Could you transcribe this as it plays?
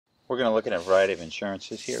We're going to look at a variety of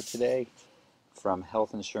insurances here today, from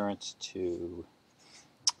health insurance to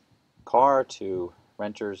car to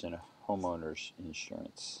renters and homeowners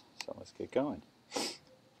insurance. So let's get going.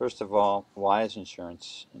 First of all, why is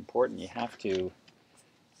insurance important? You have to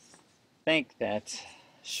think that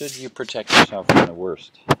should you protect yourself from the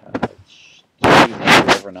worst? Do you think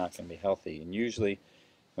you're ever not going to be healthy? And usually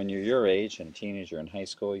when you're your age and a teenager in high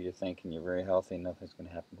school, you're thinking you're very healthy, nothing's going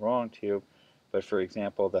to happen wrong to you. But for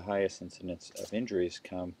example, the highest incidence of injuries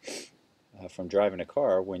come from driving a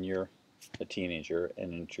car when you're a teenager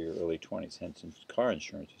and into your early 20s. Hence, car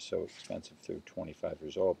insurance is so expensive through 25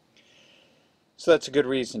 years old. So that's a good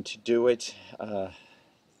reason to do it.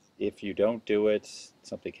 If you don't do it,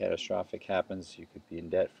 something catastrophic happens. You could be in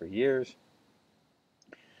debt for years.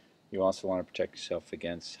 You also want to protect yourself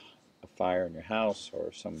against a fire in your house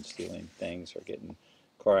or someone stealing things or getting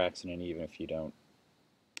a car accident even if you don't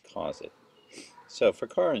cause it. So for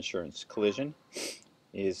car insurance, collision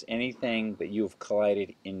is anything that you've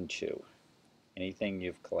collided into. Anything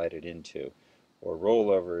you've collided into. Or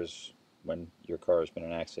rollovers when your car has been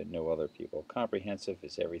in an accident, no other people. Comprehensive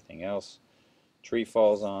is everything else. Tree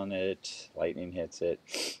falls on it, lightning hits it.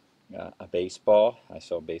 A baseball, I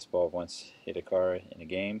saw a baseball once hit a car in a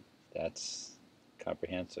game. That's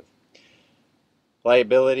comprehensive.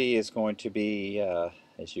 Liability is going to be,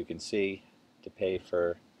 as you can see, to pay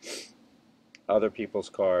for other people's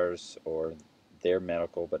cars or their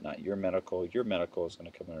medical, but not your medical. Your medical is going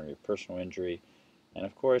to come under your personal injury. And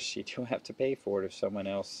of course, you do have to pay for it if someone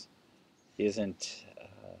else doesn't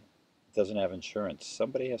have insurance.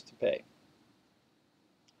 Somebody has to pay.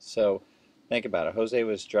 So think about it. Jose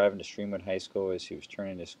was driving to Streamwood High School. As he was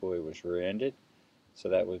turning to school, he was rear-ended. So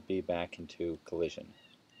that would be back into collision.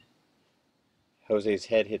 Jose's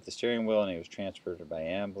head hit the steering wheel and he was transported by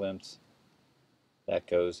ambulance. That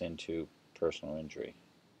goes into personal injury.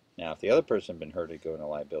 Now, if the other person had been hurt, it'd go into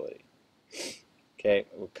liability. Okay,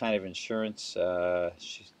 what kind of insurance?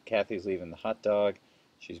 Kathy's leaving the hot dog.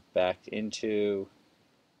 She's backed into.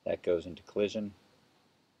 That goes into collision.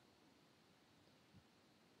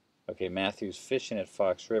 Okay, Matthew's fishing at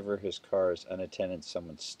Fox River. His car is unattended.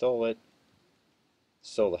 Someone stole it.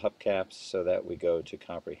 Stole the hubcaps, so that we go to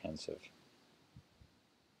comprehensive.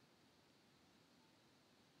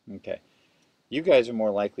 Okay, you guys are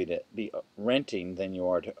more likely to be renting than you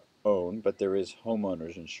are to own, but there is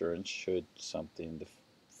homeowners insurance should something, the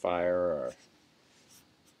fire or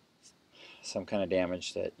some kind of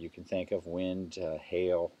damage that you can think of, wind,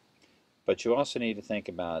 hail. But you also need to think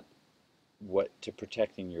about what to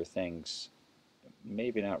protecting your things,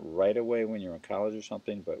 maybe not right away when you're in college or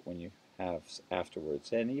something, but when you have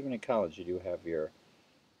afterwards. And even in college, you do have your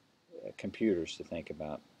computers to think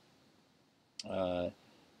about.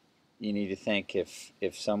 You need to think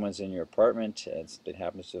if someone's in your apartment and something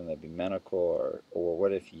happens to them, that'd be medical, or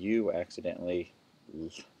what if you accidentally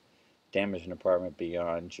damage an apartment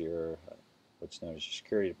beyond your what's known as your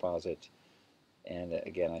security deposit. And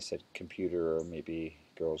again, I said computer, or maybe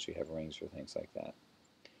girls who have rings or things like that.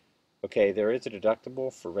 Okay, there is a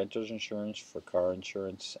deductible for renter's insurance, for car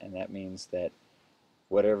insurance, and that means that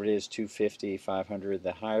whatever it is, $250, $500,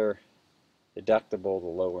 the higher deductible, the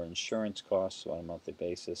lower insurance costs on a monthly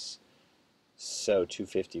basis. So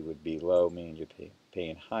 $250 would be low, meaning you're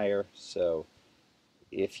paying higher. So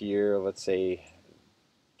if you're, let's say,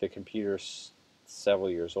 the computer's several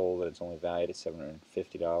years old and it's only valued at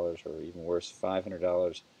 $750, or even worse,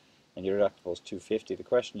 $500, and your deductible is $250, the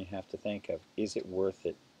question you have to think of, is it worth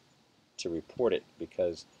it to report it?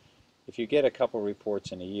 Because if you get a couple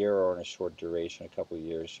reports in a year or in a short duration, a couple of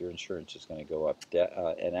years, your insurance is going to go up.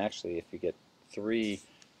 And actually, if you get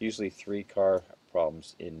usually three car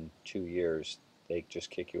problems in 2 years, they just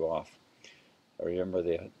kick you off. Remember,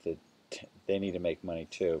 they need to make money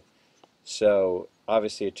too. So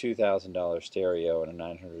obviously a $2,000 stereo and a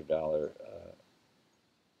 $900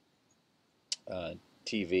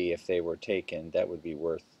 TV, if they were taken, that would be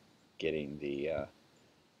worth getting the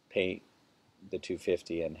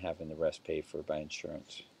 $250 and having the rest paid for by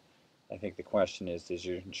insurance. I think the question is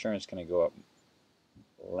your insurance going to go up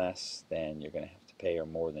less than you're going to have to pay or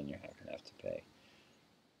more than you're going to have to pay?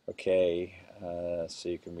 Okay, so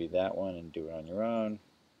you can read that one and do it on your own.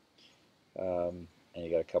 And you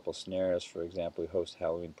got a couple scenarios. For example, we host a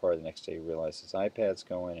Halloween party. The next day you realize his iPad's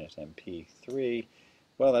going and it's MP3.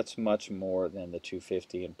 Well, that's much more than the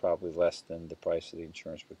 $250 and probably less than the price of the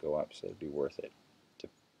insurance would go up, so it'd be worth it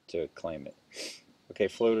to claim it. Okay,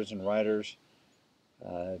 floaters and riders.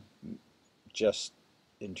 Just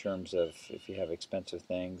in terms of if you have expensive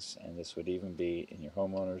things, and this would even be in your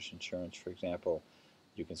homeowner's insurance, for example,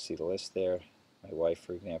 you can see the list there. My wife,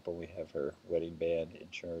 for example, we have her wedding band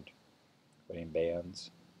insured putting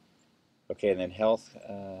bans. Okay, and then health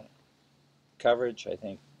coverage. I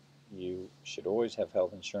think you should always have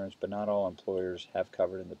health insurance, but not all employers have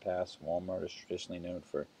covered in the past. Walmart is traditionally known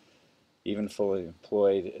for even fully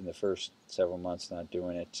employed in the first several months not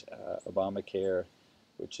doing it. Obamacare,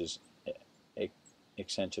 which is a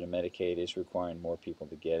extension of Medicaid, is requiring more people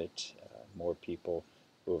to get it. More people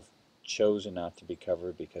who have chosen not to be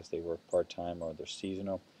covered because they work part-time or they're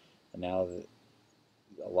seasonal, and now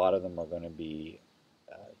a lot of them are going to be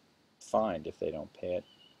fined if they don't pay it.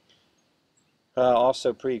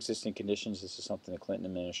 Also, pre-existing conditions. This is something the Clinton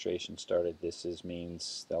administration started.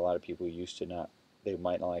 Means that a lot of people used to not, they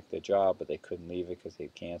might not like their job, but they couldn't leave it because they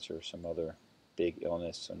had cancer or some other big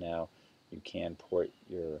illness. So now you can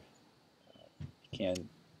you can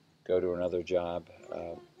go to another job.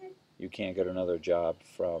 You can't go to another job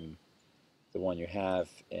from the one you have,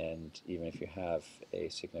 and even if you have a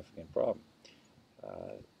significant problem.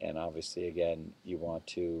 And obviously, again, you want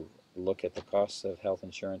to look at the costs of health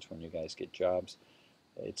insurance when you guys get jobs.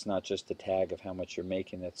 It's not just the tag of how much you're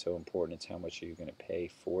making that's so important, it's how much are you going to pay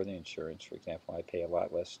for the insurance. For example, I pay a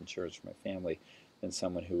lot less insurance for my family than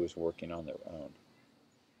someone who is working on their own.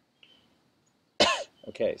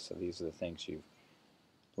 Okay, so these are the things you've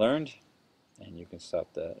learned, and you can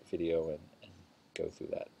stop the video and go through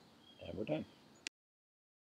that. And we're done.